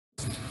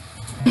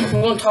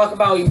We're going to talk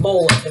about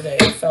Ebola today,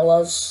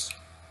 fellas.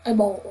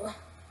 Ebola.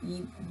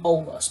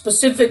 Ebola.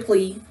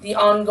 Specifically, the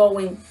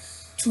ongoing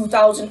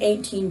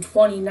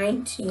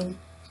 2018-2019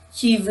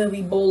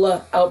 Kivu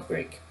Ebola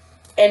outbreak.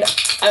 And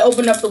I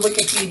opened up the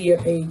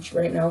Wikipedia page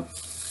right now,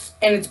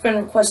 and it's been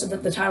requested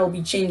that the title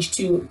be changed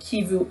to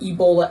Kivu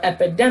Ebola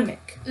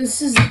Epidemic.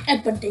 This is an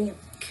epidemic.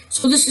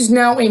 So this is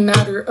now a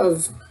matter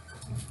of...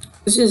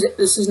 This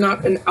is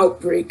not an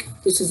outbreak.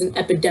 This is an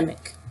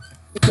epidemic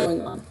going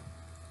on.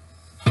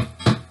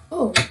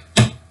 Oh.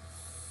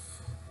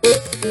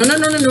 No.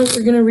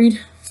 We're gonna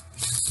read.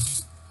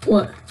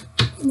 What?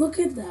 Look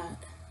at that.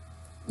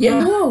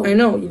 Yeah, Oh. I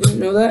know. You didn't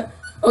know that?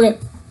 Okay.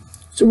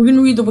 So we're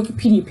gonna read the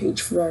Wikipedia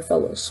page for our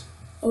fellows.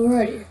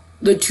 Alrighty.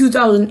 The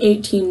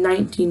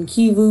 2018-19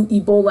 Kivu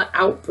Ebola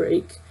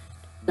outbreak,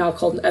 now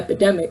called an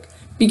epidemic,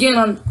 began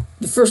on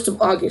the 1st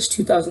of August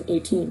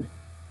 2018,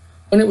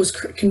 when it was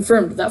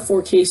confirmed that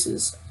four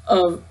cases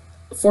have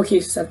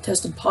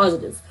tested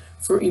positive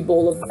for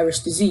Ebola virus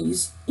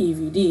disease,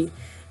 EVD,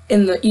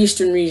 in the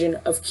eastern region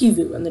of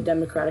Kivu in the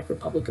Democratic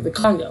Republic of the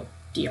Congo,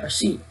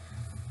 DRC.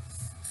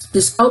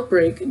 This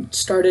outbreak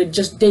started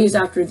just days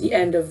after the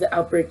end of the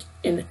outbreak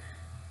in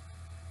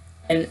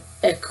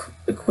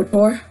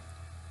Equator,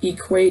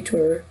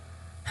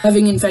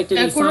 having infected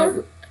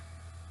Ecuador?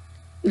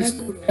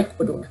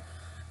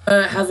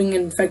 Having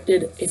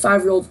infected a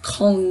 5-year-old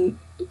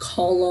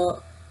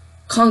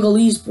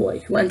Congolese boy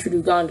who entered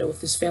Uganda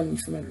with his family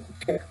for medical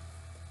care.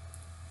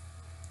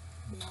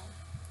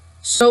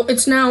 So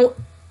it's now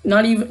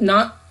not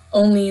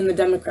only in the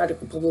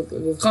Democratic Republic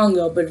of the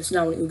Congo, but it's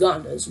now in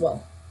Uganda as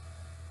well.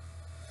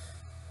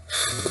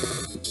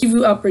 The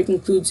Kivu outbreak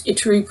includes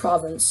Ituri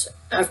province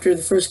after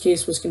the first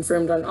case was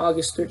confirmed on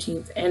August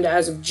 13th, and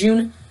as of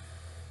June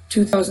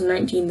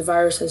 2019, the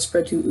virus has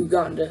spread to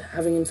Uganda,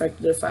 having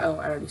infected a 5... Oh,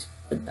 I already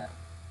said that.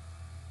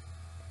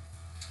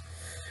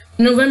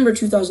 In November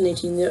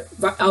 2018, the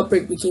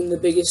outbreak became the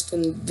biggest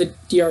in the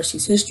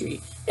DRC's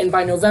history, and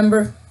by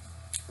November,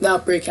 the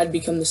outbreak had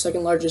become the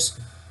second largest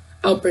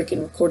outbreak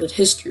in recorded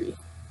history,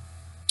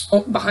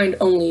 behind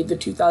only the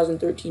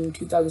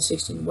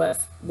 2013-2016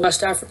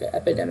 West Africa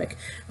epidemic.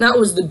 And that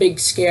was the big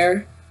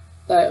scare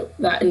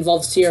that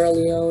involved Sierra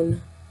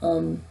Leone,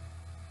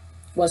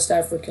 West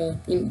Africa.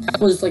 That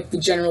was like the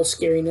general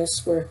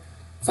scariness, where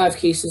 5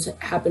 cases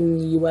happened in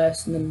the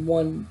U.S. and then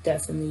 1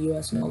 death in the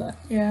U.S. and all that.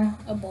 Yeah,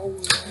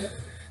 Ebola.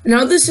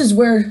 Now this is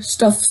where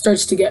stuff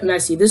starts to get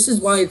messy. This is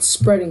why it's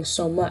spreading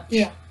so much.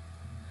 Yeah.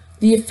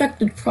 The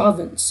affected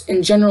province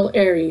and general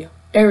area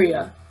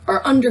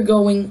are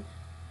undergoing,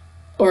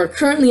 or are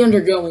currently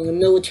undergoing, a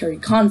military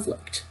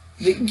conflict,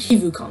 the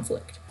Kivu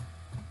conflict.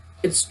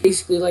 It's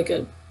basically like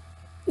a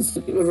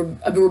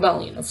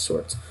rebellion of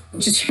sorts,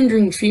 which is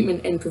hindering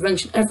treatment and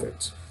prevention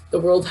efforts. The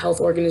World Health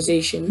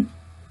Organization,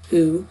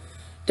 WHO,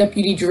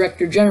 Deputy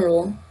Director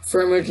General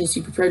for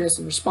Emergency Preparedness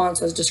and Response,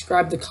 has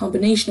described the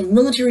combination of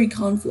military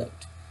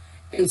conflict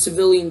and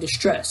civilian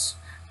distress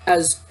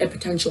as a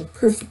potential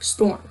perfect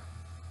storm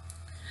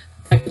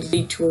that could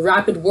lead to a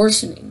rapid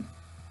worsening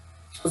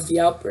of the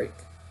outbreak.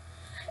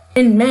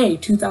 In May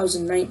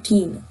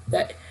 2019,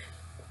 that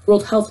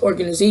World Health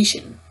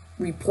Organization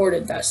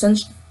reported that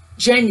since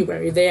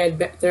January,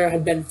 there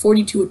had been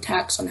 42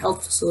 attacks on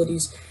health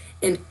facilities,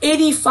 and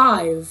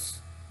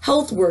 85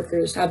 health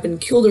workers have been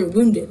killed or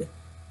wounded.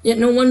 Yet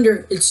no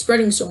wonder it's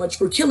spreading so much.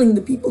 We're killing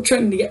the people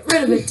trying to get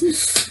rid of it.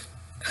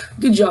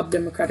 Good job,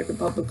 Democratic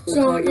Republic of the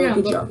Congo. Yeah,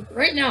 good job.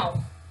 Right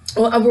now.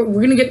 Well, we're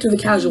going to get to the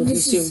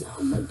casualties soon.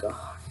 Oh my god.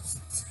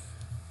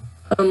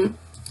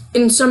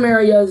 In some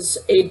areas,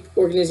 aid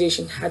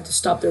organizations had to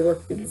stop their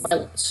work due to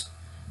violence.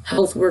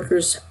 Health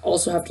workers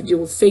also have to deal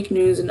with fake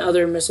news and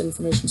other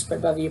misinformation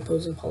spread by the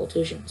opposing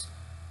politicians.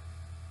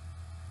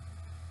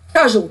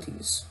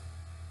 Casualties.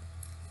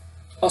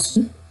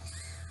 Austin.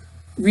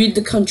 Read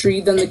the country,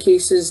 then the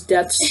cases,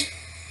 deaths.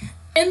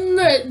 In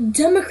the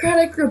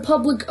Democratic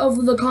Republic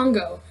of the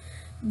Congo,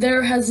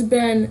 there has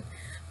been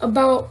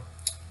about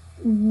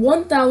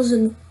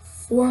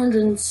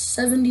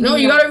 1,470. No,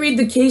 you gotta read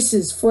the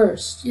cases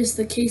first. Yes,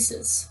 the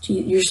cases.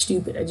 Gee, you're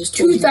stupid. I just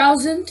told you.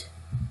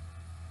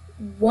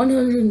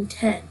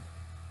 2,110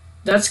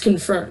 That's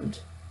confirmed.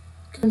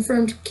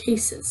 confirmed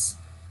cases.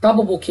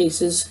 Probable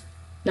cases,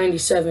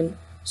 97.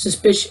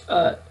 Suspicious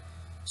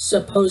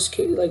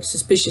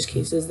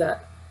cases,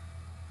 that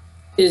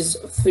is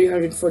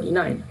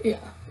 349. Yeah.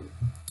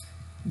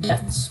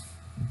 Deaths.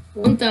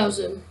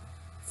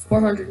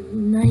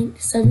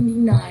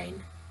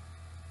 1,479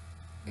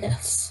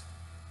 deaths.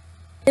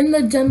 In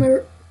the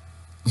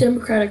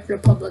Democratic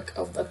Republic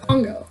of the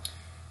Congo.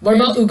 What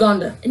about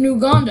Uganda? In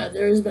Uganda,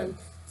 there has been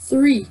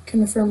 3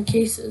 confirmed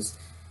cases,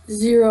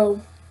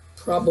 0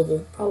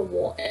 probable,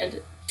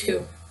 and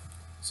 2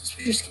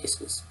 suspicious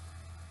cases.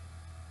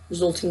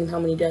 Resulting in how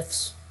many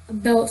deaths?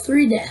 About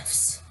 3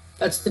 deaths.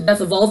 That's the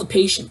death of all the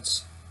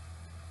patients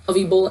of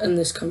Ebola in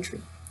this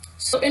country.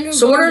 So in Uganda,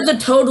 So what are the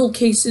total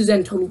cases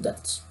and total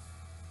deaths?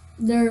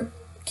 there are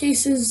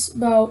cases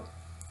about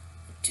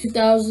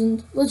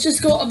 2,000. Let's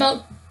go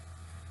about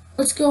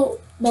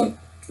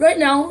right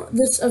now.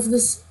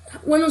 This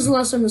when was the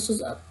last time this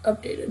was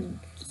updated?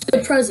 The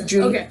present.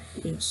 June. Okay.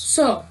 Yes.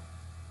 So,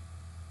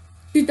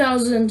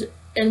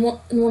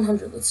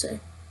 2,100, let's say.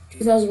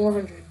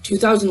 2,100.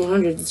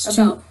 2,100. It's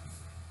About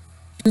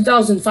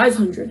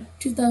 2,500.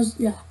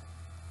 2,000, yeah.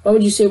 Why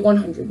would you say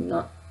 100?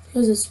 Not.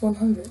 Because it's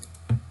 100.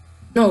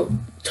 No,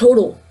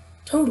 total.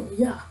 Total,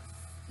 yeah.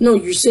 No,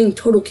 you're saying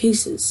total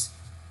cases.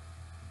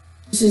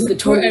 This is the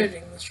total. We're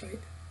editing this, right?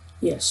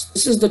 Yes,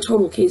 this is the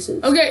total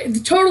cases. Okay,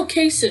 the total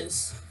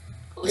cases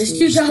is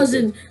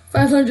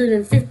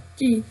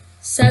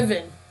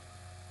 2,557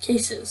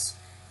 cases.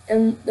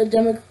 And the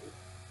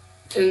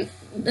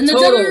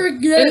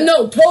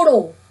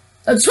total.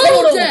 That's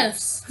total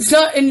deaths. It's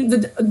not in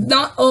the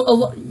not a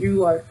lot.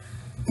 You are.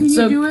 Can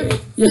you do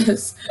it?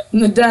 Yes.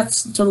 And the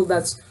deaths, total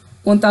deaths,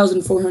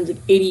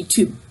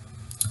 1,482.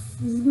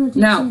 This is gonna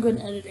take some good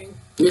editing.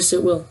 Yes,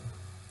 it will.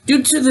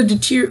 Due to the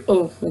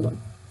hold on.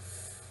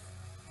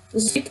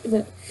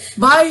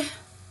 By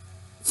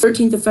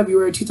 13th of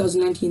February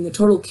 2019, the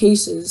total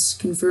cases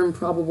confirmed,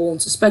 probable,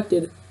 and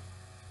suspected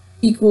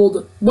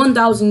equaled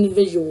 1,000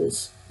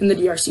 individuals in the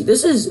DRC.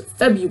 This is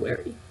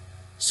February.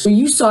 So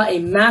you saw a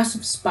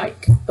massive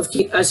spike of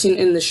cases, as seen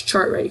in this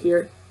chart right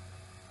here.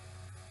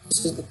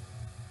 This is the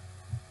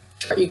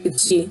chart. You can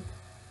see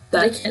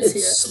that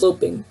it's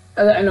sloping.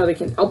 I know they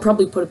can. I'll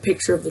probably put a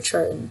picture of the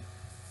chart in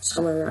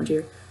somewhere around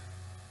here.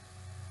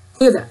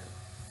 Look at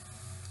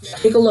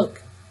that. Take a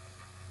look.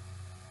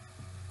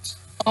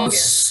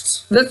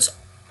 August. That's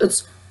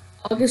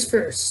August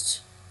 1st.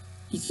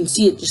 You can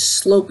see it just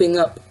sloping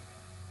up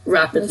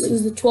rapidly. This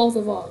is the 12th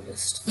of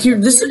August. Here,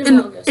 this is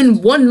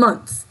in 1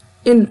 month.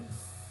 In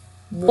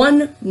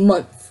 1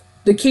 month,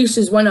 the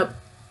cases went up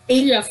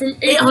from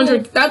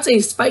 800. That's a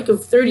spike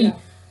of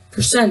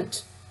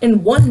 30%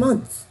 in 1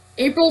 month.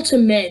 April to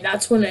May,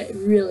 that's when it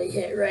really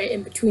hit, right?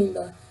 In between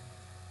the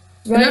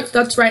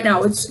That's right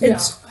now.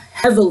 It's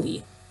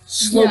heavily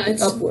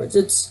sloping upwards.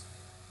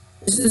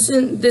 This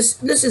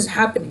is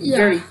happening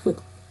very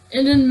quickly.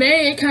 And in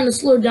May, it kind of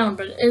slowed down,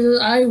 but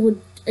I would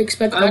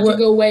expect that to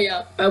go way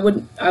up. I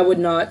would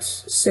not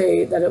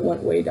say that it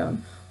went way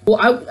down.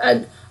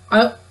 Well,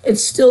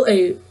 it's still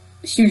a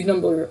huge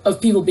number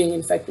of people being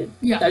infected.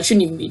 Yeah. That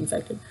shouldn't even be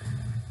infected.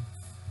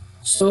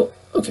 So,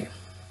 okay.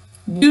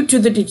 Due to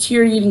the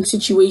deteriorating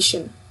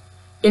situation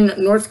in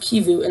North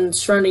Kivu and the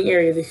surrounding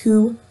area,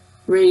 the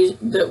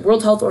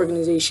World Health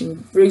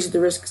Organization raised the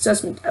risk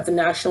assessment at the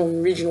national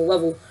and regional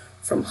level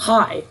from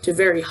high to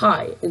very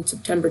high in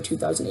September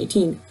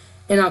 2018.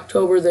 In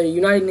October, the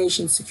United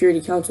Nations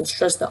Security Council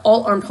stressed that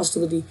all armed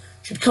hostility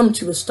should come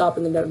to a stop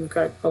in the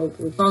Democratic Republic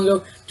of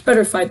Congo to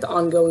better fight the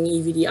ongoing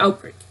EVD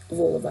outbreak,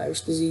 Ebola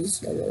virus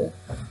disease.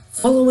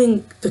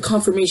 Following the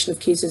confirmation of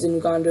cases in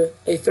Uganda,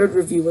 a third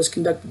review was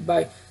conducted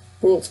by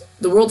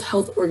the World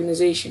Health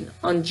Organization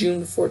on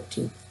June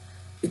 14,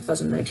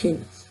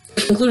 2019.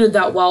 It concluded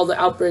that while the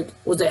outbreak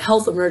was a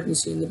health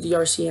emergency in the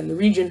DRC and the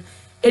region,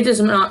 it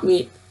does not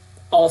meet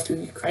all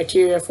three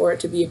criteria for it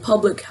to be a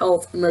public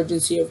health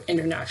emergency of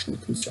international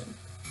concern.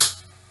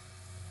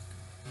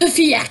 The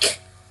FIAC.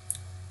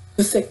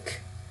 The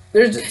thick.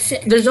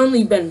 There's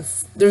only been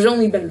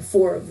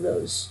 4 of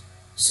those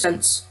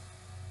since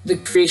the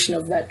creation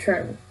of that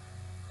term.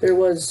 There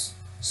was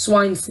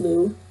swine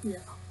flu. Yeah.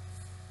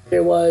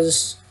 There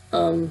was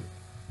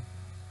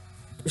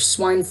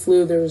swine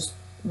flu. There was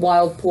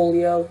wild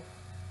polio,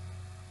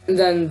 and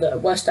then the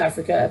West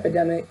Africa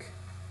epidemic,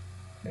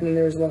 and then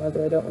there was one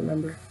other I don't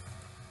remember.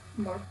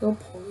 Marco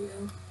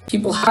polio.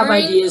 People have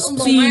ideas,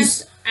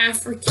 please.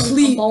 African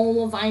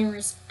Ebola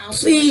virus outbreak.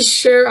 Please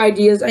share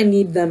ideas. I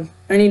need them.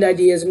 I need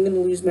ideas. I'm gonna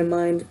lose my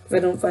mind if I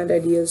don't find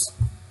ideas.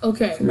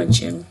 Okay. For my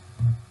channel.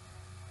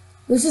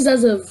 This is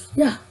as of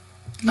Up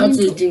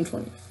to June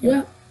 20th.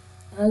 Yeah.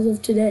 As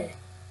of today.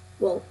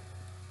 Well,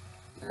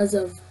 as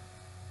of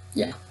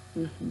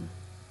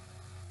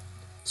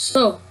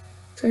So,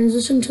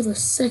 transition to the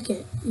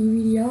second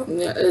EVD outbreak.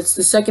 Yeah, it's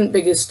the second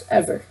biggest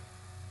ever.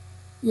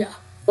 Yeah.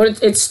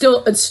 But it's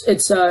still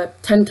it's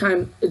about 10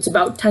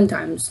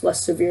 times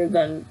less severe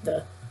than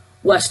the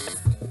West.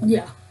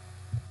 Yeah.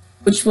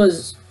 Which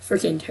was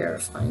freaking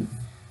terrifying.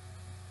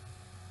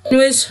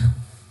 Anyways,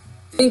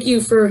 thank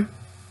you for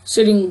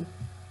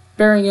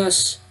bearing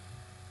us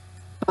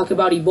talk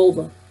about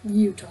Ebola.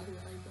 You talk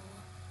about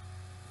Ebola.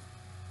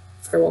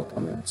 Farewell,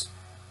 comrades.